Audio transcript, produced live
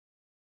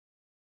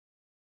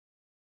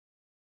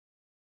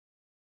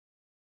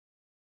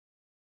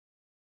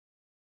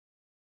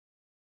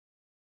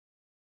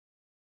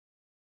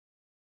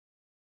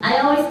I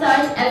always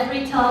start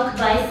every talk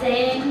by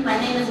saying, my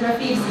name is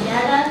Rafeef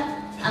Ziadah.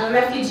 I'm a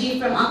refugee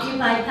from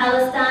occupied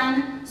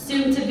Palestine,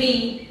 soon to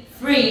be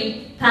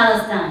free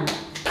Palestine.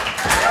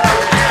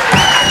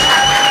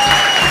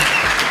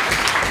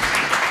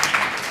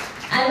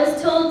 I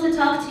was told to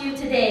talk to you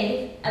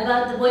today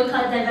about the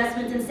boycott,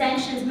 divestment and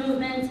sanctions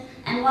movement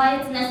and why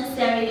it's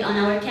necessary on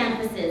our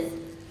campuses.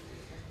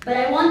 But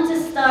I want to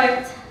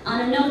start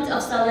on a note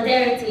of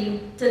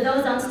solidarity to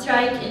those on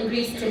strike in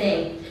Greece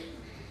today,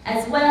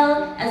 as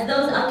well as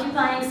those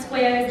occupying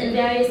squares in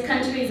various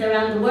countries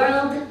around the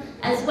world,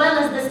 as well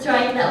as the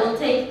strike that will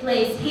take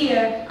place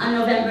here on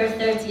November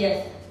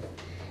 30th.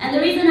 And the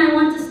reason I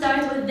want to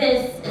start with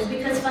this is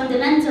because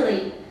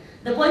fundamentally,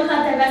 the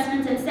boycott,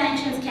 divestment and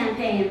sanctions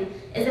campaign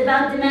is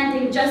about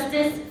demanding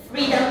justice,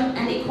 freedom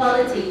and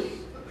equality,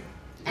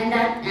 and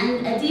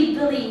a deep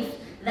belief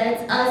that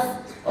it's us,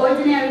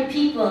 ordinary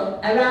people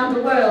around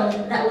the world,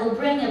 that will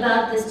bring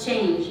about this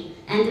change.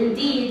 And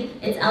indeed,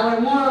 it's our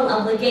moral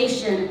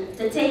obligation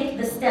to take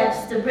the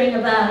steps to bring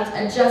about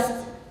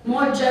a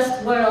more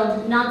just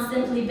world, not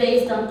simply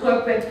based on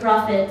corporate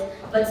profit,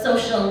 but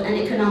social and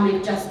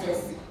economic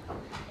justice.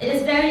 It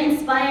is very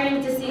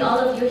inspiring to see all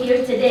of you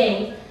here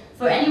today.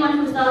 For anyone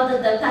who thought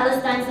that the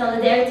Palestine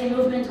Solidarity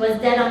movement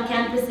was dead on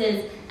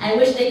campuses, I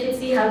wish they could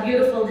see how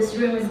beautiful this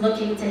room is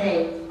looking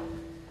today.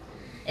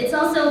 It's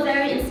also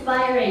very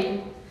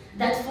inspiring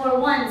that for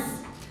once,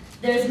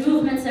 there's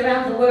movements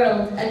around the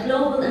world, a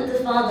global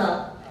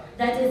intifada,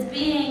 that is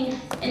being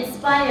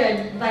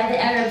inspired by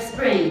the Arab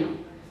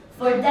Spring.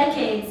 For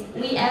decades,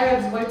 we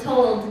Arabs were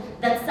told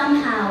that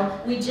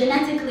somehow we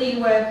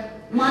genetically were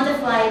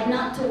modified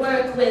not to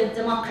work with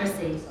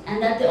democracy,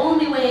 and that the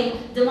only way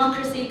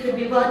democracy could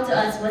be brought to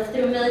us was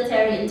through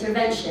military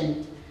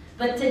intervention.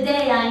 But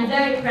today, I am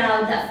very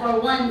proud that for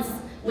once,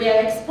 we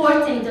are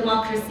exporting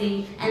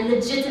democracy and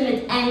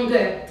legitimate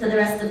anger to the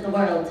rest of the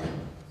world.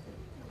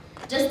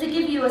 Just to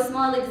give you a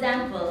small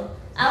example,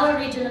 our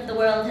region of the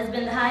world has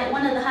been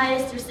one of the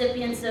highest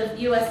recipients of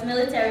US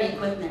military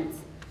equipment.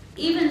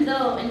 Even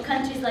though in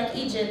countries like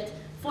Egypt,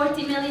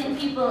 40 million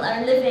people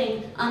are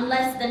living on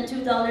less than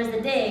 $2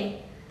 a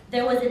day,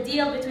 there was a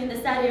deal between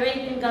the Saudi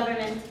Arabian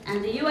government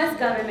and the US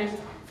government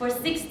for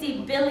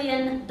 $60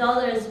 billion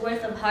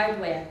worth of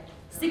hardware.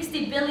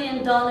 $60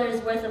 billion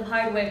worth of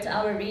hardware to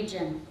our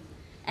region.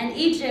 And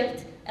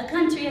Egypt, a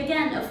country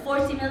again of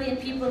 40 million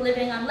people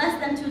living on less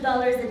than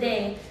 $2 a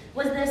day,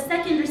 was the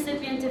second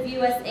recipient of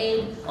US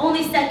aid,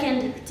 only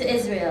second to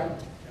Israel.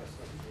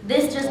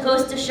 This just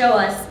goes to show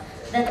us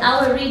that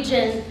our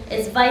region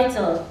is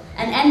vital,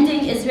 and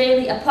ending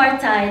Israeli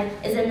apartheid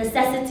is a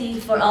necessity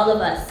for all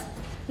of us.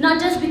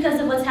 Not just because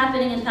of what's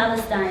happening in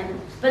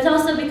Palestine, but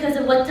also because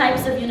of what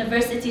types of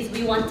universities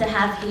we want to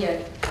have here,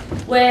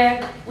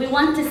 where we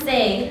want to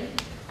say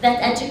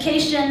that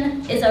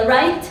education is a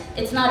right,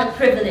 it's not a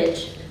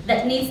privilege,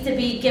 that needs to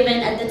be given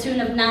at the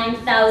tune of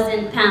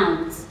 9,000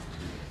 pounds.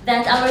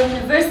 That our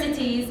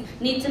universities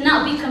need to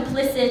not be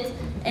complicit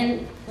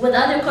with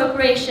other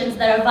corporations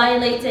that are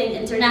violating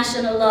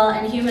international law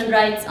and human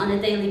rights on a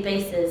daily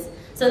basis.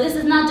 So this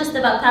is not just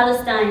about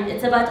Palestine,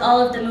 it's about all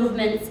of the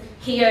movements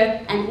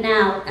here and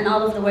now and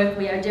all of the work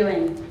we are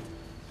doing.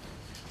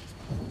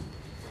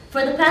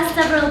 For the past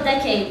several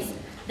decades,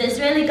 the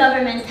Israeli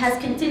government has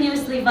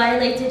continuously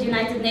violated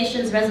United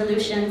Nations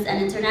resolutions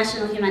and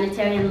international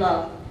humanitarian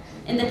law.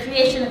 In the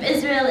creation of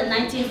Israel in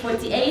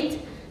 1948,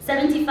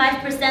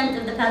 75%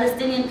 of the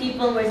Palestinian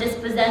people were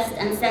dispossessed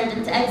and sent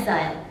into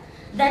exile.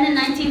 Then in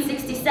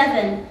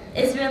 1967,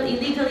 Israel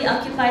illegally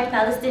occupied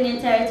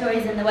Palestinian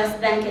territories in the West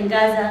Bank and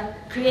Gaza,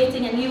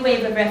 creating a new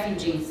wave of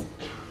refugees.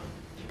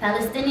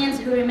 Palestinians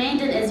who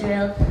remained in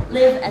Israel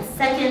live as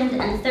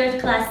second and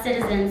third-class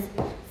citizens,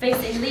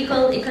 facing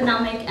legal,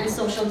 economic, and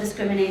social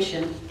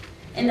discrimination.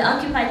 In the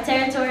occupied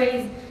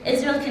territories,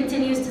 Israel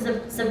continues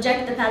to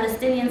subject the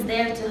Palestinians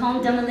there to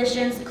home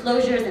demolitions,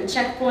 closures and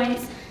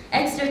checkpoints,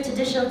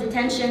 extrajudicial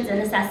detentions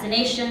and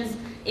assassinations,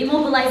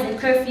 immobilizing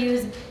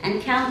curfews, and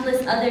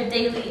countless other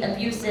daily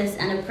abuses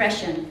and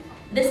oppression.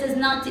 This is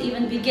not to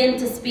even begin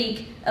to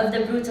speak of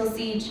the brutal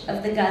siege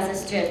of the Gaza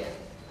Strip.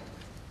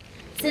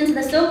 Since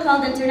the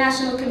so-called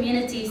international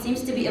community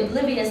seems to be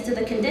oblivious to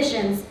the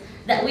conditions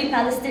that we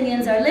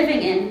Palestinians are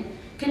living in,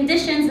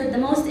 conditions that the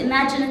most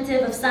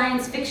imaginative of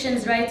science fiction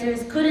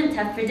writers couldn't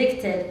have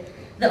predicted,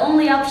 the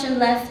only option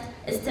left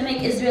is to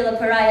make Israel a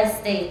pariah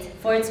state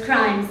for its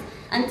crimes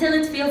until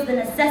it feels the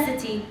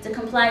necessity to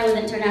comply with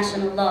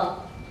international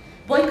law.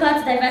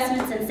 Boycotts,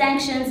 divestments, and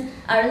sanctions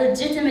are a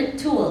legitimate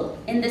tool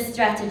in this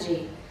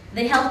strategy.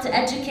 They help to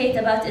educate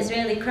about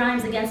Israeli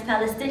crimes against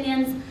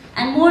Palestinians,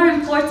 and more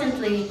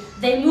importantly,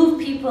 they move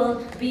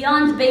people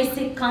beyond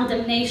basic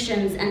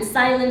condemnations and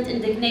silent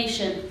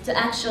indignation to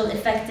actual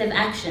effective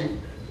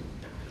action.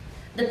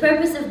 The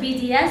purpose of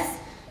BDS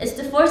is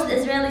to force the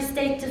Israeli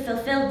state to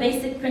fulfill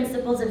basic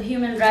principles of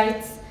human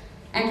rights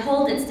and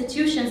hold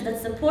institutions that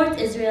support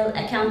Israel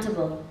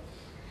accountable.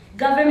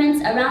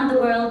 Governments around the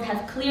world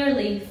have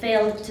clearly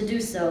failed to do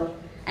so,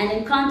 and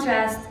in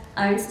contrast,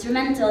 are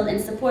instrumental in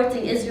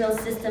supporting Israel's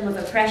system of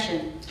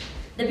oppression.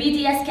 The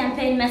BDS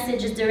campaign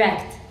message is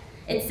direct.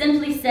 It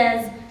simply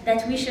says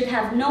that we should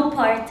have no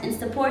part in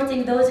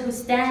supporting those who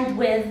stand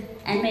with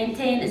and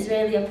maintain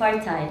Israeli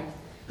apartheid.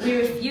 We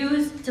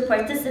refuse to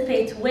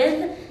participate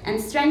with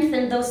and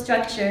strengthen those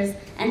structures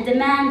and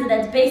demand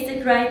that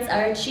basic rights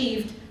are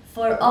achieved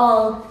for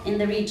all in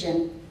the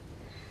region.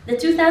 The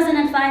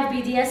 2005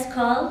 BDS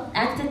call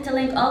acted to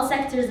link all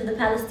sectors of the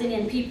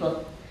Palestinian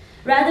people.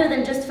 Rather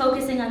than just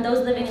focusing on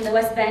those living in the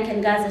West Bank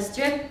and Gaza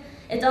Strip,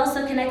 it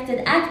also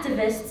connected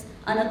activists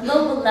on a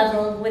global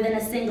level within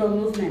a single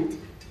movement.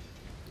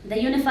 The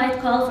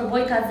unified call for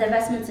boycotts,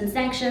 divestments, and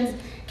sanctions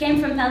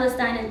came from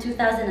Palestine in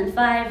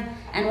 2005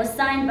 and was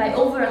signed by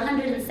over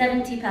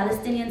 170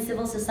 Palestinian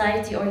civil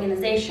society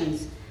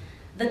organizations.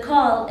 The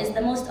call is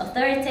the most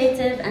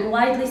authoritative and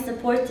widely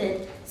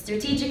supported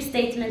strategic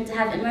statement to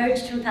have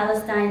emerged from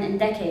Palestine in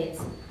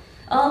decades.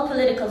 All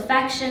political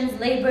factions,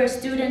 labor,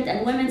 student,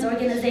 and women's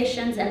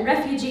organizations, and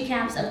refugee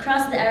camps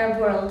across the Arab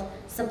world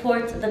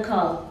support the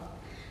call.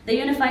 The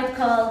unified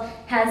call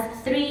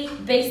has 3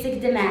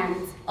 basic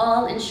demands,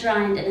 all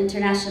enshrined in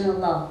international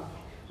law.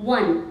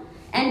 1,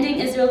 ending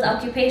Israel's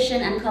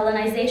occupation and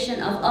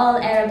colonization of all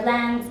Arab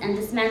lands and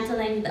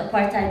dismantling the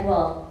apartheid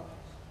wall.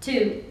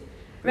 2,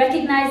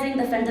 recognizing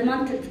the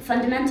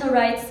fundamental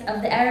rights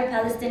of the Arab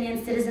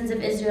Palestinian citizens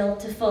of Israel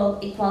to full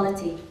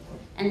equality.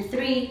 And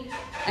 3,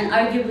 and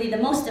arguably the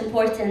most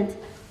important,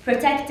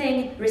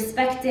 protecting,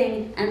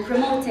 respecting, and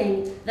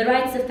promoting the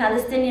rights of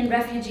Palestinian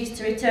refugees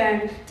to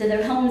return to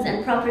their homes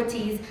and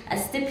properties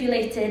as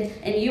stipulated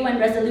in UN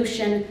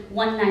Resolution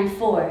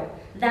 194.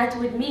 That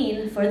would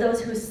mean, for those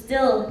who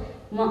still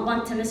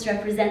want to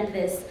misrepresent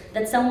this,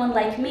 that someone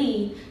like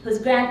me, whose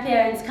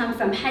grandparents come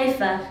from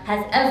Haifa,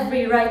 has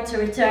every right to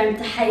return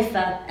to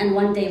Haifa and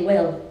one day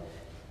will.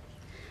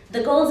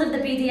 The goals of the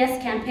BDS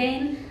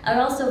campaign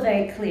are also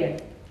very clear.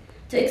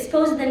 To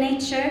expose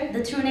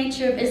the true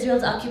nature of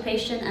Israel's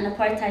occupation and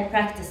apartheid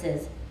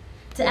practices.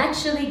 To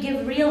actually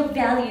give real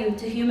value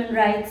to human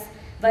rights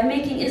by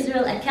making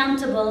Israel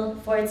accountable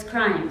for its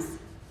crimes.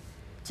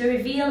 To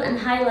reveal and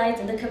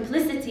highlight the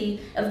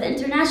complicity of the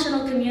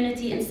international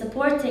community in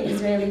supporting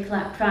Israeli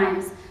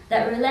crimes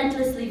that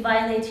relentlessly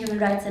violate human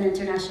rights and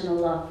international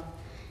law.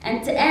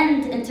 And to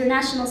end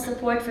international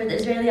support for the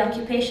Israeli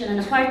occupation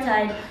and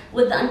apartheid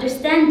with the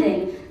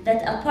understanding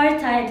that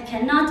apartheid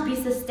cannot be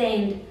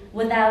sustained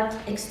without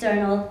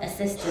external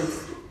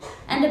assistance.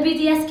 And the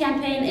BDS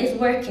campaign is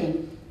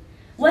working.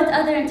 What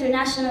other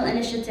international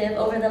initiative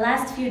over the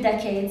last few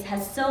decades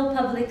has so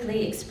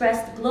publicly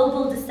expressed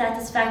global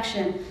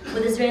dissatisfaction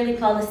with Israeli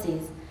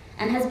policies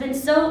and has been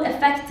so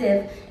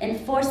effective in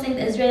forcing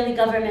the Israeli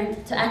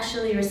government to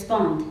actually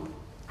respond?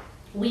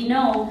 We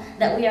know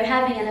that we are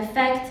having an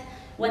effect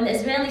when the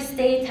Israeli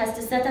state has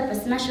to set up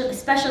a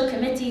special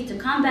committee to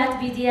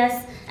combat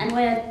BDS and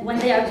when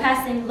they are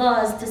passing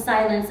laws to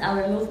silence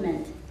our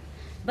movement.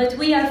 But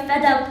we are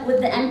fed up with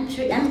the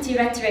empty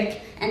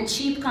rhetoric and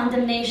cheap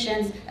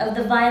condemnations of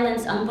the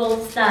violence on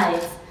both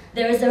sides.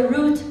 There is a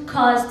root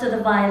cause to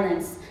the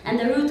violence, and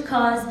the root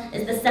cause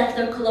is the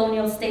settler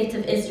colonial state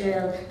of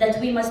Israel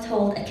that we must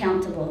hold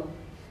accountable.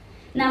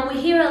 Now, we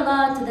hear a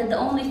lot that the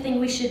only thing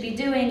we should be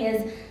doing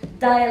is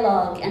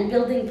dialogue and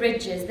building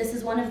bridges. This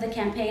is one of the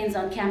campaigns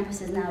on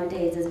campuses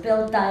nowadays, is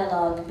build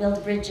dialogue,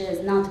 build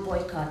bridges, not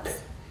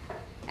boycotts.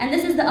 And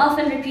this is the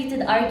often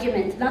repeated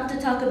argument, not to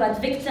talk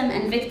about victim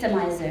and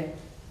victimizer.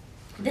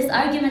 This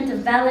argument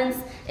of balance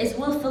is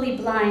willfully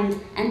blind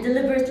and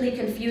deliberately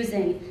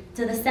confusing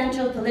to the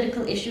central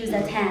political issues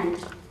at hand.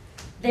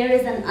 There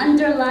is an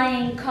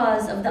underlying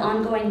cause of the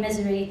ongoing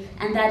misery,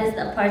 and that is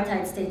the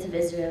apartheid state of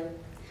Israel.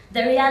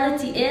 The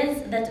reality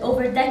is that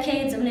over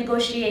decades of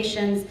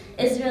negotiations,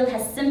 Israel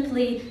has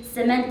simply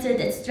cemented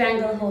its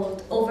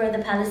stranglehold over the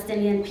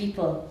Palestinian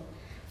people.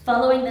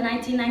 Following the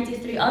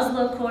 1993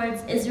 Oslo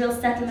Accords,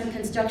 Israel's settlement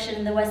construction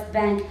in the West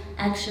Bank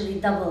actually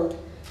doubled.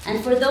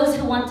 And for those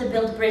who want to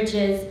build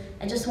bridges,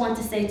 I just want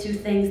to say 2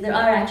 things. There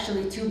are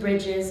actually 2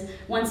 bridges,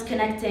 one's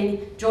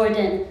connecting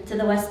Jordan to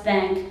the West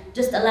Bank.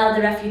 Just allow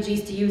the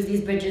refugees to use these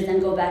bridges and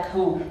go back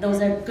home.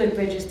 Those are good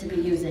bridges to be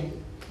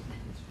using.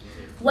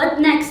 What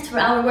next for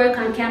our work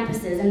on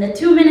campuses? In the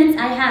 2 minutes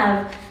I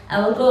have, I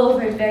will go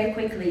over it very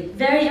quickly.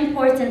 Very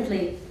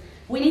importantly,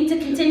 we need to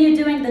continue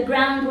doing the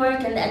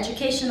groundwork and the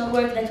educational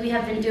work that we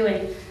have been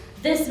doing.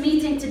 This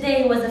meeting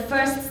today was a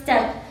first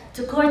step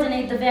to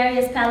coordinate the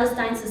various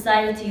Palestine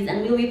societies,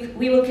 and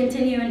we will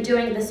continue in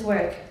doing this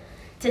work.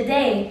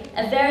 Today,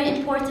 a very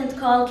important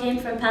call came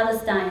from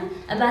Palestine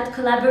about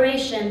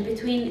collaboration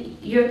between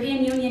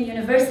European Union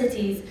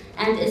universities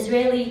and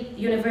Israeli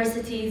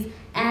universities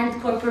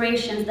and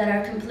corporations that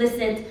are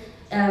complicit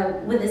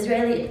with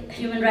Israeli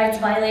human rights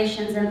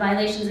violations and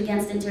violations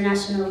against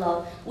international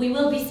law. We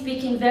will be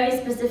speaking very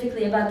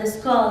specifically about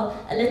this call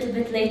a little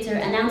bit later,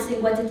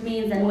 announcing what it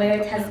means and where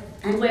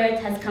it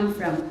has come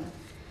from.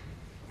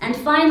 And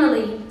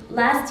finally,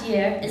 last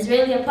year,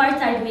 Israeli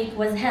Apartheid Week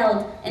was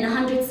held in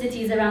 100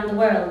 cities around the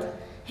world.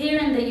 Here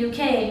in the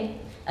UK,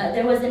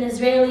 there was an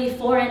Israeli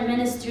Foreign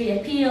Ministry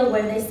appeal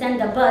where they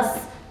send a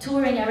bus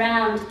touring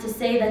around to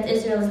say that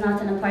Israel is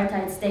not an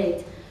apartheid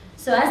state.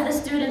 So as the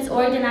students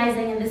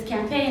organizing in this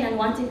campaign and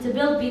wanting to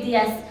build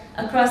BDS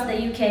across the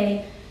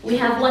UK, we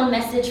have one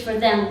message for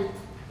them: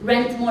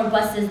 rent more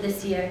buses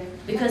this year,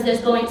 because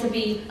there's going to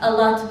be a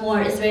lot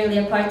more Israeli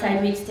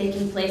apartheid weeks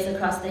taking place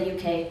across the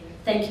UK.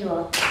 Thank you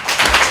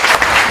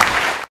all.